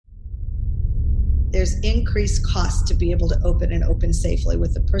There's increased cost to be able to open and open safely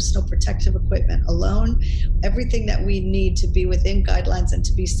with the personal protective equipment alone. Everything that we need to be within guidelines and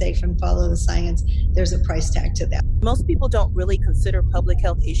to be safe and follow the science, there's a price tag to that. Most people don't really consider public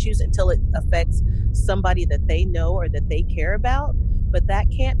health issues until it affects somebody that they know or that they care about, but that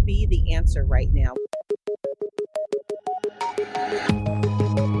can't be the answer right now.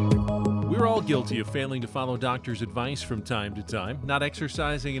 We're all guilty of failing to follow doctors' advice from time to time, not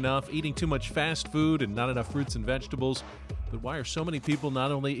exercising enough, eating too much fast food, and not enough fruits and vegetables. But why are so many people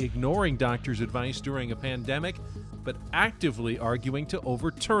not only ignoring doctors' advice during a pandemic, but actively arguing to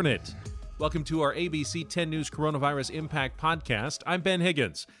overturn it? Welcome to our ABC 10 News Coronavirus Impact Podcast. I'm Ben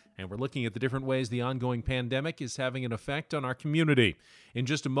Higgins, and we're looking at the different ways the ongoing pandemic is having an effect on our community. In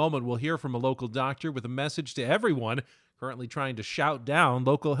just a moment, we'll hear from a local doctor with a message to everyone currently trying to shout down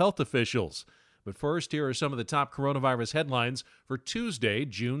local health officials. But first, here are some of the top coronavirus headlines for Tuesday,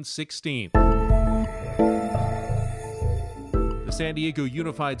 June 16th. The San Diego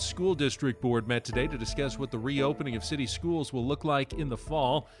Unified School District Board met today to discuss what the reopening of city schools will look like in the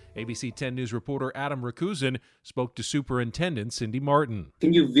fall. ABC 10 News reporter Adam Rakusin spoke to Superintendent Cindy Martin.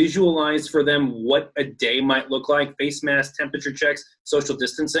 Can you visualize for them what a day might look like? Face masks, temperature checks, social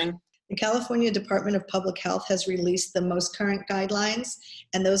distancing? The California Department of Public Health has released the most current guidelines,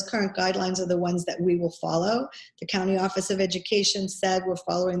 and those current guidelines are the ones that we will follow. The County Office of Education said we're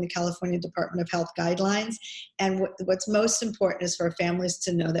following the California Department of Health guidelines, and what's most important is for families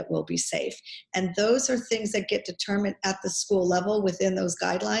to know that we'll be safe. And those are things that get determined at the school level within those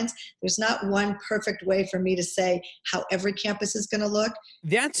guidelines. There's not one perfect way for me to say how every campus is going to look.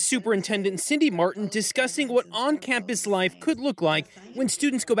 That's Superintendent Cindy Martin discussing what on-campus life could look like when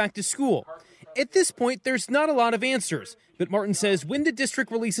students go back to school. At this point, there's not a lot of answers, but Martin says when the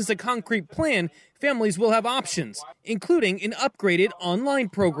district releases a concrete plan, families will have options, including an upgraded online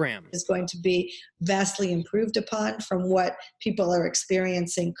program. It's going to be vastly improved upon from what people are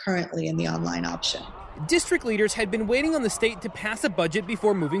experiencing currently in the online option. District leaders had been waiting on the state to pass a budget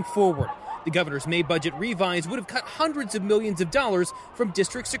before moving forward. The governor's May budget revise would have cut hundreds of millions of dollars from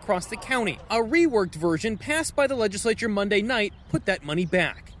districts across the county. A reworked version passed by the legislature Monday night put that money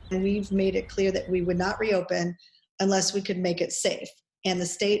back. We've made it clear that we would not reopen unless we could make it safe. And the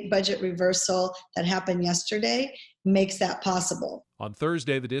state budget reversal that happened yesterday makes that possible. On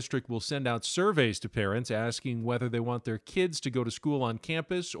Thursday, the district will send out surveys to parents asking whether they want their kids to go to school on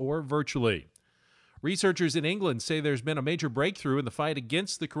campus or virtually. Researchers in England say there's been a major breakthrough in the fight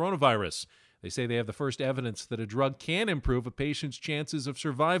against the coronavirus. They say they have the first evidence that a drug can improve a patient's chances of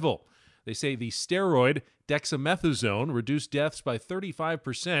survival. They say the steroid dexamethasone reduced deaths by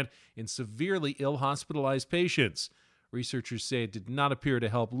 35% in severely ill hospitalized patients. Researchers say it did not appear to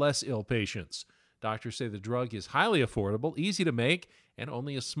help less ill patients. Doctors say the drug is highly affordable, easy to make, and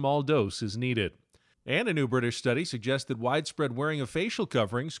only a small dose is needed. And a new British study suggests that widespread wearing of facial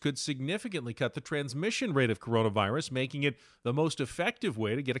coverings could significantly cut the transmission rate of coronavirus, making it the most effective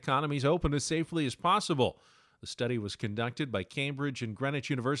way to get economies open as safely as possible. The study was conducted by Cambridge and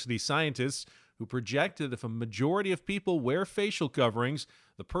Greenwich University scientists who projected that if a majority of people wear facial coverings,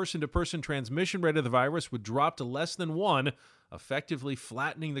 the person-to-person transmission rate of the virus would drop to less than 1, effectively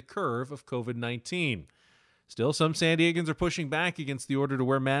flattening the curve of COVID-19. Still, some San Diegans are pushing back against the order to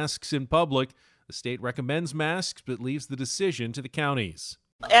wear masks in public. The state recommends masks, but leaves the decision to the counties.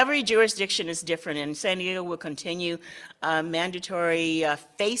 Every jurisdiction is different, and San Diego will continue mandatory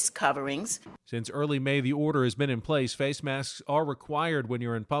face coverings. Since early May, the order has been in place. Face masks are required when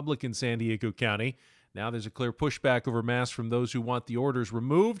you're in public in San Diego County. Now there's a clear pushback over masks from those who want the orders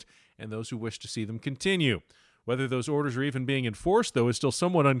removed and those who wish to see them continue. Whether those orders are even being enforced, though, is still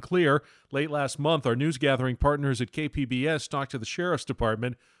somewhat unclear. Late last month, our news-gathering partners at KPBS talked to the Sheriff's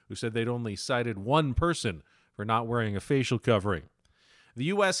Department, who said they'd only cited one person for not wearing a facial covering. The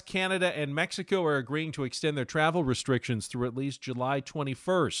U.S., Canada, and Mexico are agreeing to extend their travel restrictions through at least July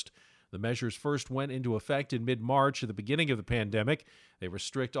 21st. The measures first went into effect in mid-March at the beginning of the pandemic. They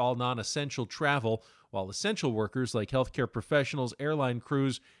restrict all non-essential travel, while essential workers like healthcare professionals, airline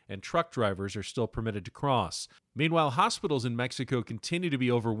crews, and truck drivers are still permitted to cross. Meanwhile, hospitals in Mexico continue to be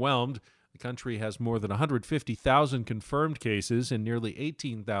overwhelmed. The country has more than 150,000 confirmed cases and nearly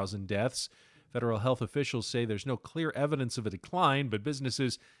 18,000 deaths. Federal health officials say there's no clear evidence of a decline, but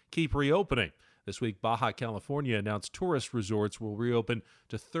businesses keep reopening. This week, Baja California announced tourist resorts will reopen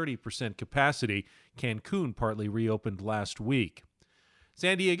to 30% capacity. Cancun partly reopened last week.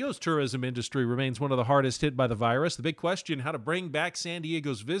 San Diego's tourism industry remains one of the hardest hit by the virus. The big question, how to bring back San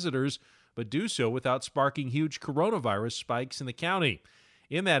Diego's visitors, but do so without sparking huge coronavirus spikes in the county.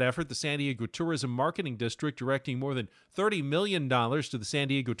 In that effort, the San Diego Tourism Marketing District directing more than $30 million to the San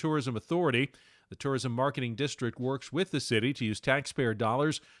Diego Tourism Authority. The Tourism Marketing District works with the city to use taxpayer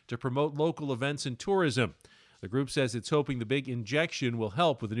dollars to promote local events and tourism. The group says it's hoping the big injection will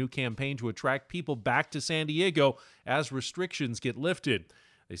help with a new campaign to attract people back to San Diego as restrictions get lifted.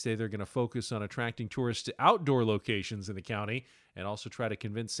 They say they're going to focus on attracting tourists to outdoor locations in the county and also try to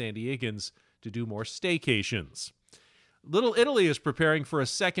convince San Diegans to do more staycations. Little Italy is preparing for a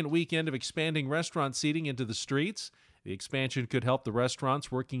second weekend of expanding restaurant seating into the streets. The expansion could help the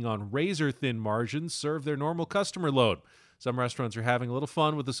restaurants working on razor-thin margins serve their normal customer load. Some restaurants are having a little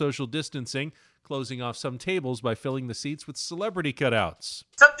fun with the social distancing, closing off some tables by filling the seats with celebrity cutouts.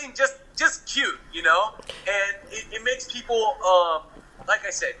 Something just cute, and it makes people, like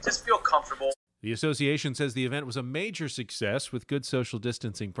I said, just feel comfortable. The association says the event was a major success with good social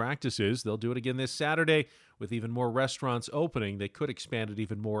distancing practices. They'll do it again this Saturday with even more restaurants opening. They could expand it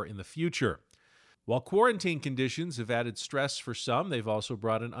even more in the future. While quarantine conditions have added stress for some, they've also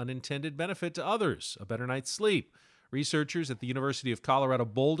brought an unintended benefit to others, a better night's sleep. Researchers at the University of Colorado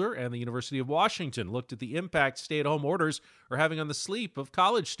Boulder and the University of Washington looked at the impact stay-at-home orders are having on the sleep of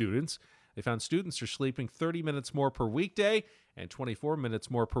college students. They found students are sleeping 30 minutes more per weekday and 24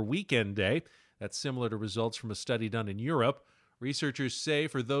 minutes more per weekend day. That's similar to results from a study done in Europe. Researchers say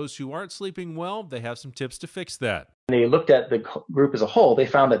for those who aren't sleeping well, they have some tips to fix that. They looked at the group as a whole. They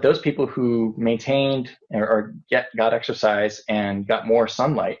found that those people who maintained or got exercise and got more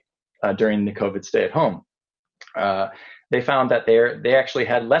sunlight during the COVID stay-at-home, they found that they actually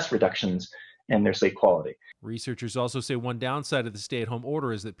had less reductions in their sleep quality. Researchers also say one downside of the stay-at-home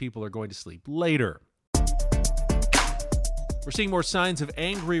order is that people are going to sleep later. We're seeing more signs of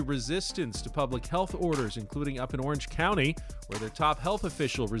angry resistance to public health orders, including up in Orange County, where their top health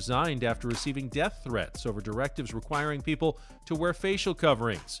official resigned after receiving death threats over directives requiring people to wear facial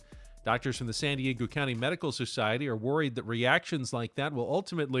coverings. Doctors from the San Diego County Medical Society are worried that reactions like that will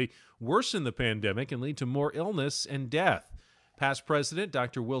ultimately worsen the pandemic and lead to more illness and death. Past President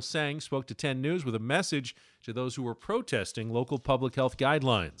Dr. Will Sang spoke to 10 News with a message to those who were protesting local public health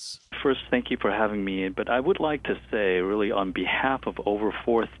guidelines. First, thank you for having me in, but I would like to say, really, on behalf of over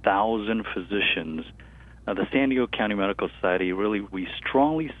 4,000 physicians, the San Diego County Medical Society, really, we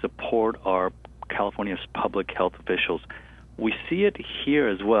strongly support our California's public health officials. We see it here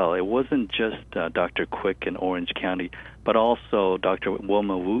as well. It wasn't just Dr. Quick in Orange County, but also Dr.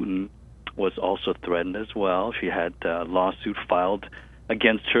 Wilma Wooten was also threatened as well. She had a lawsuit filed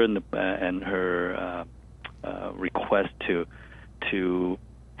against her and her request to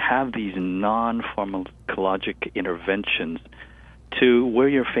have these non-pharmacologic interventions to wear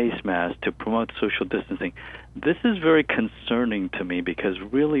your face mask, to promote social distancing. This is very concerning to me because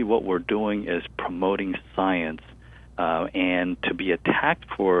really what we're doing is promoting science, and to be attacked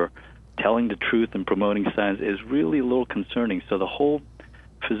for telling the truth and promoting science is really a little concerning. So the whole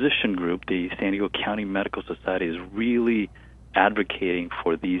physician group, the San Diego County Medical Society, is really advocating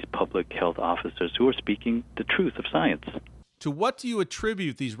for these public health officers who are speaking the truth of science. To what do you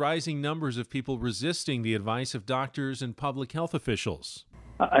attribute these rising numbers of people resisting the advice of doctors and public health officials?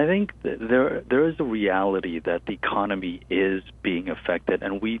 I think that there is a reality that the economy is being affected,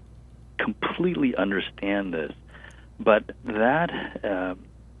 and we completely understand this. But that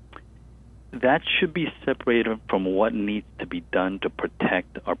should be separated from what needs to be done to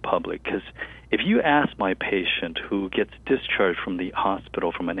protect our public. Because if you ask my patient who gets discharged from the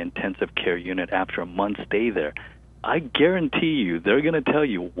hospital from an intensive care unit after a month stay there, I guarantee you they're going to tell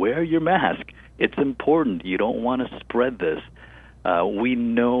you, wear your mask. It's important. You don't want to spread this. We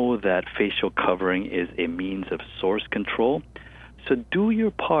know that facial covering is a means of source control. So do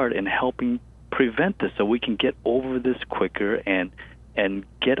your part in helping prevent this so we can get over this quicker and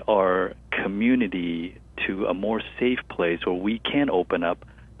get our community to a more safe place where we can open up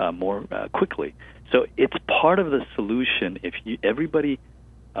more quickly. So it's part of the solution. If everybody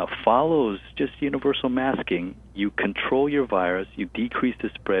follows just universal masking, you control your virus, you decrease the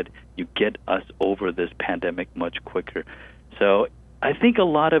spread, you get us over this pandemic much quicker. So I think a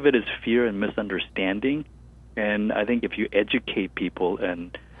lot of it is fear and misunderstanding, and I think if you educate people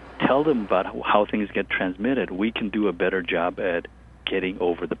and tell them about how things get transmitted, we can do a better job at getting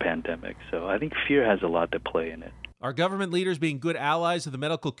over the pandemic. So I think fear has a lot to play in it. Are government leaders being good allies of the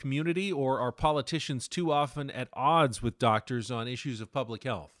medical community, or are politicians too often at odds with doctors on issues of public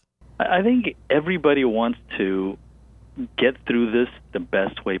health? I think everybody wants to get through this the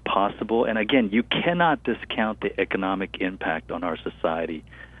best way possible. And again, you cannot discount the economic impact on our society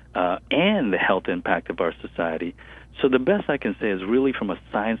and the health impact of our society. So the best I can say is really from a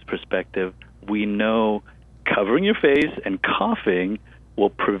science perspective, we know covering your face and coughing will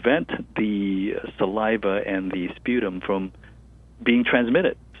prevent the saliva and the sputum from being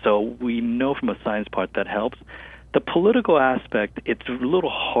transmitted. So we know from a science part that helps. The political aspect, it's a little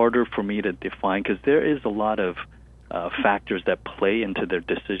harder for me to define because there is a lot of factors that play into their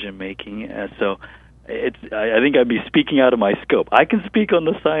decision making. So I think I'd be speaking out of my scope. I can speak on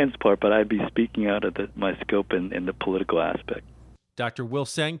the science part, but I'd be speaking out of my scope in the political aspect. Dr. Will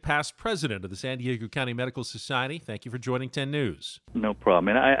Seng, past president of the San Diego County Medical Society, thank you for joining 10 News. No problem.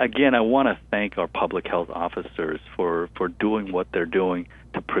 And I want to thank our public health officers for doing what they're doing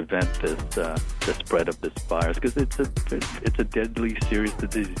to prevent the spread of this virus, because it's a deadly, serious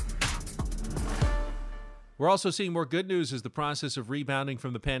disease. We're also seeing more good news as the process of rebounding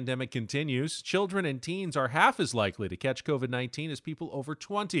from the pandemic continues. Children and teens are half as likely to catch COVID-19 as people over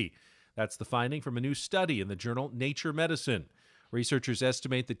 20. That's the finding from a new study in the journal Nature Medicine. Researchers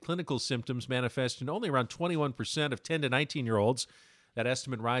estimate that clinical symptoms manifest in only around 21% of 10 to 19-year-olds. That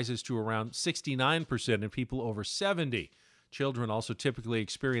estimate rises to around 69% in people over 70. Children also typically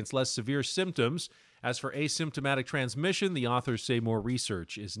experience less severe symptoms. As for asymptomatic transmission, the authors say more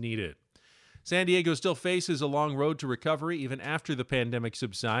research is needed. San Diego still faces a long road to recovery even after the pandemic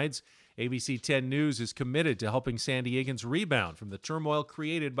subsides. ABC 10 News is committed to helping San Diegans rebound from the turmoil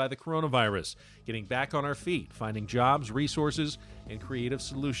created by the coronavirus, getting back on our feet, finding jobs, resources, and creative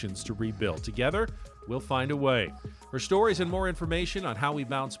solutions to rebuild. Together, we'll find a way. For stories and more information on how we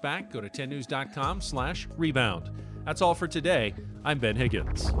bounce back, go to 10news.com/rebound. That's all for today. I'm Ben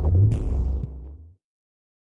Higgins.